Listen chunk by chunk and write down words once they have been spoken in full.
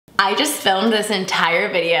I just filmed this entire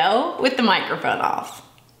video with the microphone off.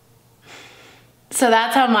 So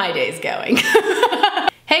that's how my day's going.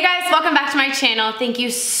 Hey guys, welcome back to my channel. Thank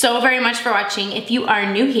you so very much for watching. If you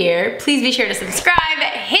are new here, please be sure to subscribe,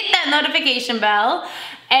 hit that notification bell,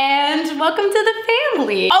 and welcome to the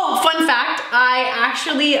family. Oh, fun fact, I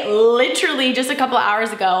actually literally just a couple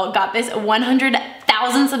hours ago got this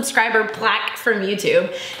 100,000 subscriber plaque from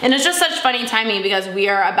YouTube. And it's just such funny timing because we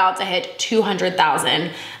are about to hit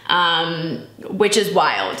 200,000, which is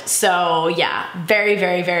wild. So yeah, very,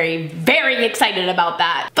 very, very, very excited about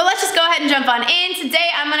that. But let's just go ahead and jump on in. Today,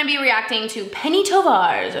 I'm gonna be reacting to Penny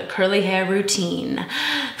Tovar's curly hair routine,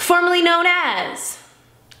 formerly known as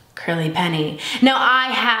Curly Penny. Now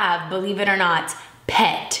I have, believe it or not,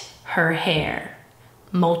 pet her hair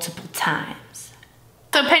multiple times.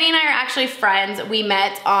 So Penny and I are actually friends. We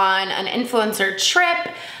met on an influencer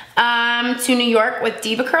trip to New York with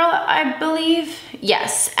Diva Curl, I believe.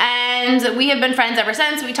 Yes, and we have been friends ever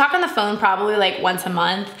since. We talk on the phone probably like once a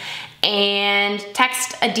month and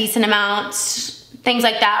text a decent amount, things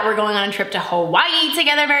like that. We're going on a trip to Hawaii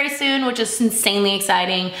together very soon, which is insanely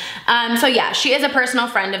exciting. So yeah, she is a personal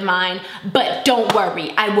friend of mine, but don't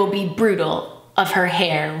worry, I will be brutal of her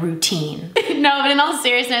hair routine. No, but in all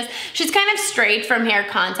seriousness, she's kind of strayed from hair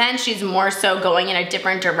content. She's more so going in a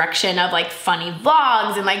different direction of like funny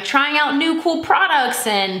vlogs and like trying out new cool products,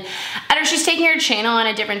 and I don't know, she's taking her channel in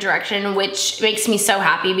a different direction, which makes me so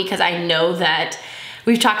happy because I know that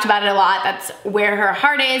we've talked about it a lot. That's where her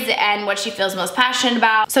heart is and what she feels most passionate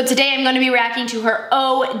about. So today I'm going to be reacting to her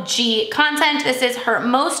OG content. This is her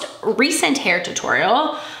most recent hair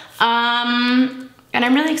tutorial. And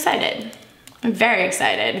I'm really excited. I'm very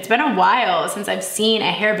excited. It's been a while since I've seen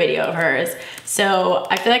a hair video of hers. So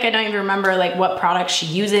I feel like I don't even remember like what products she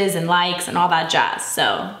uses and likes and all that jazz.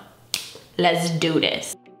 So let's do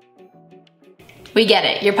this. We get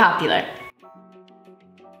it, you're popular.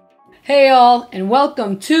 Hey y'all, and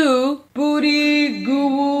welcome to Booty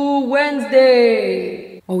Goo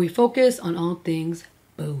Wednesday, where we focus on all things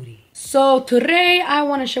booty. So today I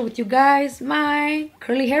want to share with you guys my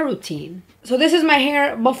curly hair routine. So this is my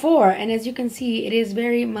hair before, and as you can see, it is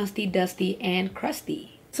very musty, dusty, and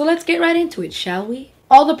crusty. So let's get right into it, shall we?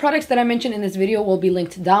 All the products that I mentioned in this video will be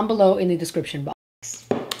linked down below in the description box.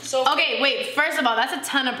 So okay, wait, first of all, that's a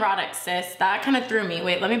ton of products, sis. That kind of threw me.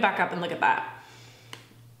 Wait, let me back up and look at that.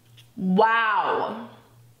 Wow.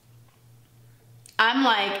 I'm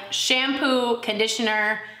like shampoo,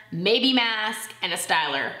 conditioner, maybe mask, and a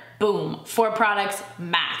styler. Boom, 4 products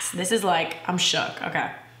max. This is like, I'm shook,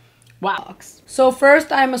 okay. Wow. So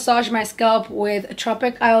first I massage my scalp with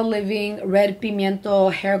Tropic Isle Living Red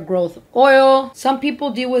Pimiento Hair Growth Oil. Some people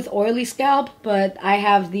deal with oily scalp, but I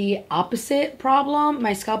have the opposite problem.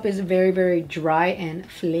 My scalp is very, very dry and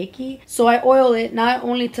flaky. So I oil it not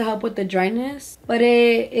only to help with the dryness, but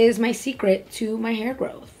it is my secret to my hair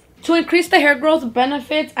growth. To increase the hair growth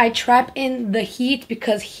benefits, I trap in the heat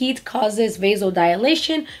because heat causes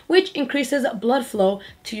vasodilation, which increases blood flow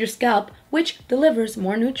to your scalp, which delivers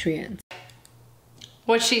more nutrients.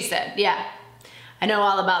 What she said, yeah. I know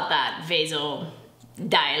all about that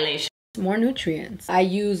vasodilation. More nutrients. I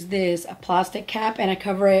use this plastic cap and I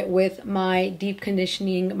cover it with my deep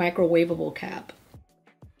conditioning microwavable cap.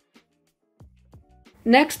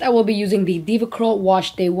 Next, I will be using the Diva Curl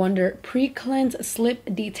Wash Day Wonder Pre-Cleanse Slip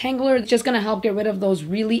Detangler. It's just gonna help get rid of those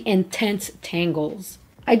really intense tangles.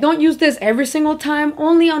 I don't use this every single time,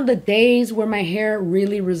 only on the days where my hair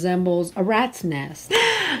really resembles a rat's nest.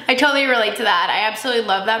 I totally relate to that. I absolutely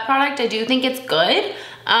love that product. I do think it's good.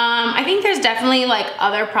 I think there's definitely like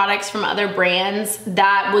other products from other brands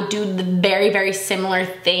that would do the very, very similar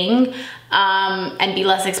thing and be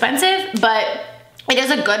less expensive, but it is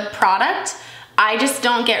a good product. I just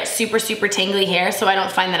don't get super, super tangly hair, so I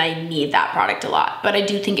don't find that I need that product a lot, but I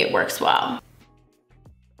do think it works well.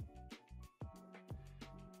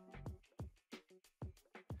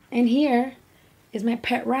 And here is my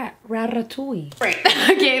pet rat, Ratatouille. Right.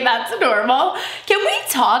 Okay, that's adorable. Can we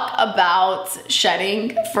talk about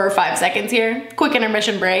shedding for 5 seconds here? Quick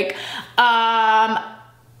intermission break.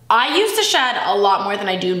 I used to shed a lot more than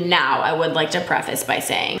I do now, I would like to preface by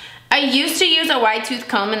saying. I used to use a wide tooth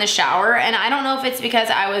comb in the shower, and I don't know if it's because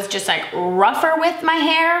I was just like rougher with my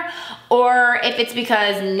hair or if it's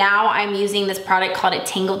because now I'm using this product called a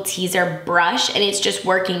Tangle Teaser brush and it's just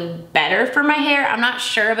working better for my hair. I'm not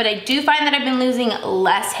sure, but I do find that I've been losing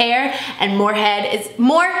less hair and more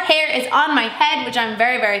hair is on my head, which I'm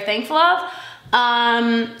very, very thankful of.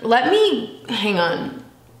 Hang on.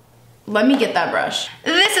 Let me get that brush.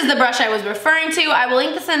 This is the brush I was referring to. I will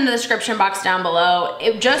link this in the description box down below.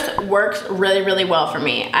 It just works really, really well for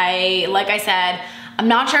me. Like I said, I'm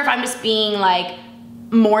not sure if I'm just being like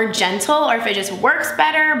more gentle or if it just works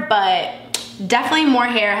better, but definitely more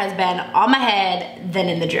hair has been on my head than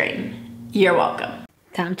in the drain. You're welcome.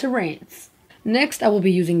 Time to rinse. Next, I will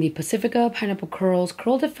be using the Pacifica Pineapple Curls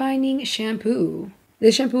Curl Defining Shampoo.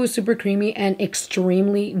 This shampoo is super creamy and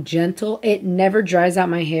extremely gentle. It never dries out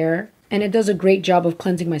my hair, and it does a great job of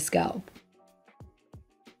cleansing my scalp.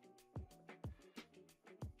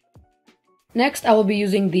 Next, I will be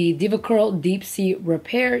using the DevaCurl Deep Sea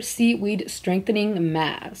Repair Seaweed Strengthening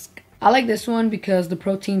Mask. I like this one because the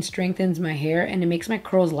protein strengthens my hair and it makes my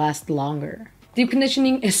curls last longer. Deep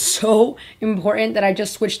conditioning is so important that I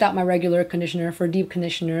just switched out my regular conditioner for deep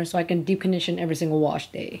conditioner so I can deep condition every single wash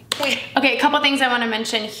day. Okay, a couple things I want to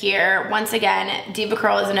mention here. Once again,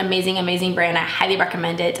 DevaCurl is an amazing, amazing brand. I highly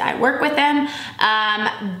recommend it. I work with them.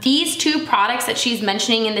 These two products that she's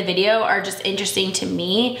mentioning in the video are just interesting to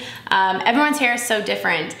me. Everyone's hair is so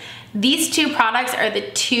different. These two products are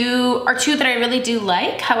two that I really do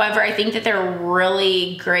like. However, I think that they're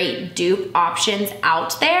really great dupe options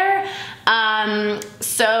out there.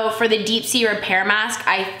 So for the Deep Sea Repair Mask,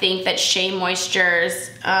 I think that Shea Moisture's,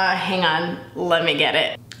 hang on, let me get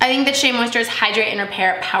it. I think that Shea Moisture's Hydrate and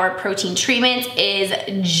Repair Power Protein Treatment is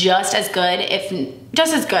just as good,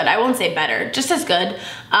 just as good, I won't say better, just as good.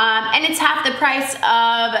 And it's half the price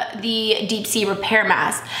of the Deep Sea Repair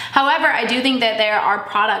Mask. However, I do think that there are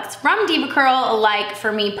products from DevaCurl, like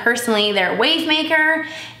for me personally, their Wave Maker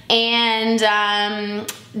and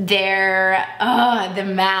the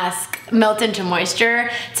mask, Melt Into Moisture.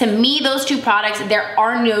 To me, those two products, there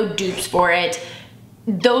are no dupes for it.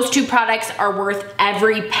 Those two products are worth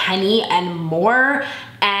every penny and more,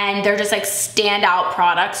 and they're just like standout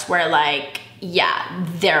products where like, yeah,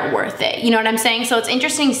 they're worth it. You know what I'm saying? So it's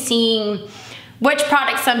interesting seeing which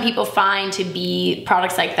products some people find to be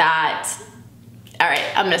products like that. All right,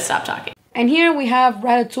 I'm gonna stop talking. And here we have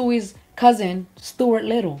Ratatouille's cousin, Stuart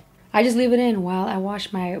Little. I just leave it in while I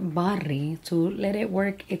wash my body to let it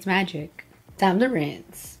work its magic. Time to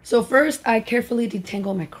rinse. So first, I carefully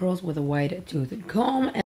detangle my curls with a wide toothed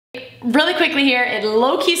comb. Really quickly here, it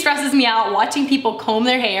low-key stresses me out watching people comb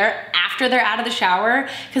their hair after they're out of the shower,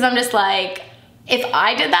 because I'm just like, if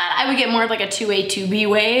I did that, I would get more of like a 2A, 2B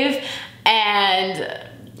wave, and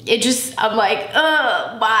it just, I'm like,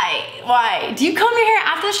 ugh, why? Do you comb your hair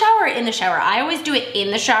after the shower or in the shower? I always do it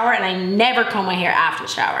in the shower, and I never comb my hair after the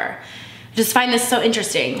shower. I just find this so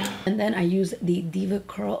interesting. And then I use the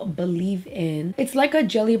DevaCurl Believe In. It's like a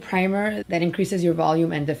jelly primer that increases your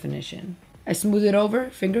volume and definition. I smooth it over,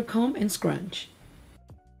 finger comb, and scrunch.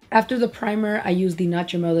 After the primer, I use the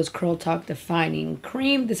Not Your Mother's Curl Talk Defining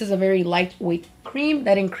Cream. This is a very lightweight cream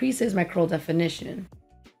that increases my curl definition.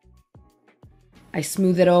 I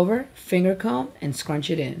smooth it over, finger comb, and scrunch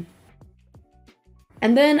it in.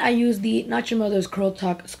 And then I use the Not Your Mother's Curl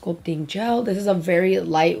Talk Sculpting Gel. This is a very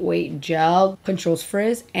lightweight gel, controls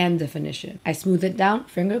frizz and definition. I smooth it down,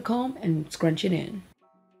 finger comb, and scrunch it in.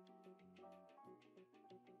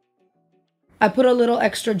 I put a little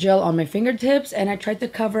extra gel on my fingertips, and I try to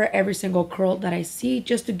cover every single curl that I see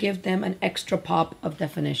just to give them an extra pop of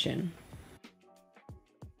definition.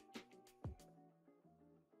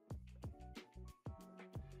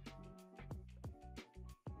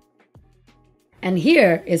 And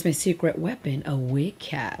here is my secret weapon, a wig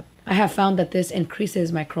cap. I have found that this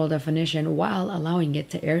increases my curl definition while allowing it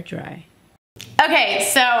to air dry. Okay,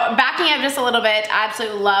 so backing up just a little bit, I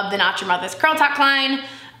absolutely love the Not Your Mother's Curl Talk line.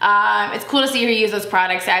 It's cool to see her use those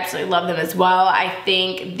products. I absolutely love them as well. I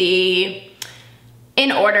think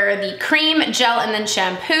in order, the cream, gel, and then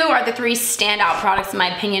shampoo are the three standout products in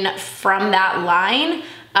my opinion from that line.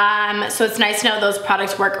 So it's nice to know those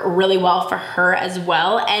products work really well for her as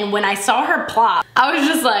well. And when I saw her plop, I was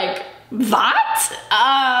just like, what?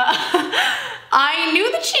 I knew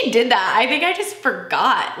that she did that. I think I just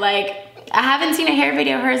forgot. Like, I haven't seen a hair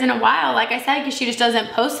video of hers in a while, like I said, because she just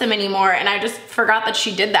doesn't post them anymore, and I just forgot that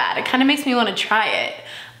she did that. It kind of makes me want to try it.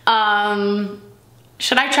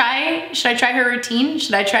 Should I try her routine?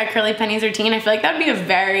 Should I try Curly Penny's routine? I feel like that would be a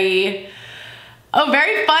very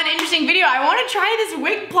fun, interesting video. I want to try this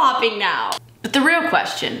wig plopping now. But the real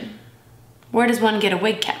question, where does one get a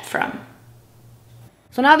wig cap from?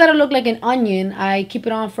 So now that I look like an onion, I keep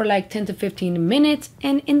it on for like 10 to 15 minutes.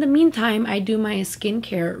 And in the meantime, I do my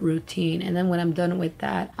skincare routine. And then when I'm done with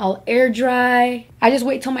that, I'll air dry. I just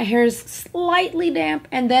wait till my hair is slightly damp,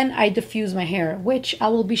 and then I diffuse my hair, which I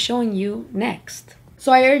will be showing you next.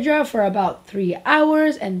 So I air dry for about 3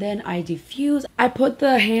 hours, and then I diffuse. I put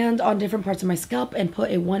the hand on different parts of my scalp and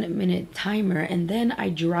put a 1-minute timer, and then I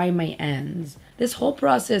dry my ends. This whole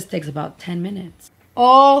process takes about 10 minutes.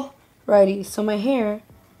 Alrighty, so my hair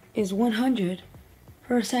is 100%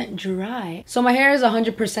 100% dry. So my hair is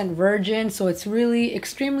 100% virgin, so it's really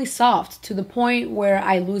extremely soft to the point where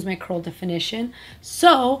I lose my curl definition.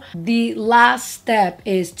 So the last step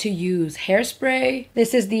is to use hairspray.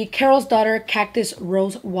 This is the Carol's Daughter Cactus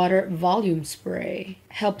Rose Water Volume Spray.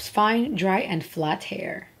 Helps fine, dry, and flat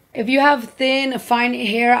hair. If you have thin, fine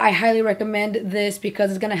hair, I highly recommend this because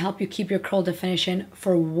it's gonna help you keep your curl definition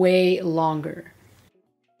for way longer.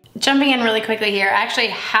 Jumping in really quickly here, I actually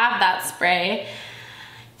have that spray. I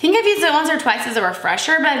think I've used it once or twice as a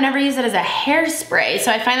refresher, but I've never used it as a hairspray,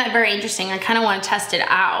 so I find that very interesting. I kind of want to test it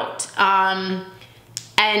out.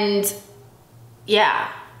 And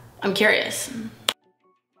yeah, I'm curious.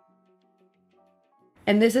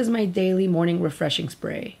 And this is my daily morning refreshing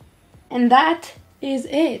spray. And that is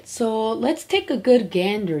it. So let's take a good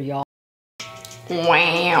gander, y'all.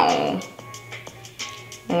 Wow.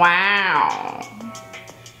 Wow.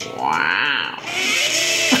 Wow.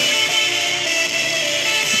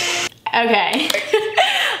 Okay.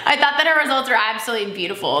 I thought that her results were absolutely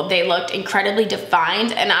beautiful. They looked incredibly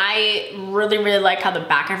defined, and I really, really like how the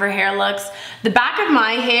back of her hair looks. The back of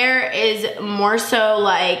my hair is more so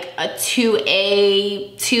like a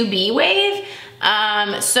 2A, 2B wave.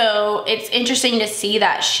 So it's interesting to see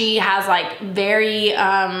that she has like very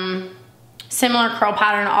similar curl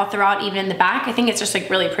pattern all throughout, even in the back. I think it's just like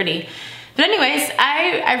really pretty. But anyways,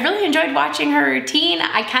 I really enjoyed watching her routine.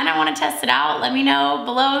 I kind of want to test it out. Let me know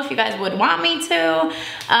below if you guys would want me to.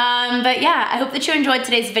 But yeah, I hope that you enjoyed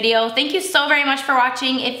today's video. Thank you so very much for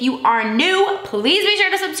watching. If you are new, please be sure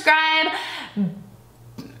to subscribe.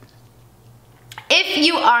 If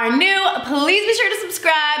you are new, please be sure to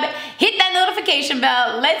subscribe, hit that notification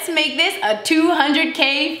bell. Let's make this a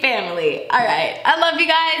 200K family. All right, I love you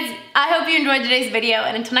guys. I hope you enjoyed today's video,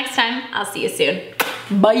 and until next time, I'll see you soon.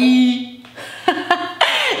 Bye.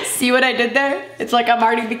 See what I did there? It's like I'm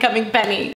already becoming Penny.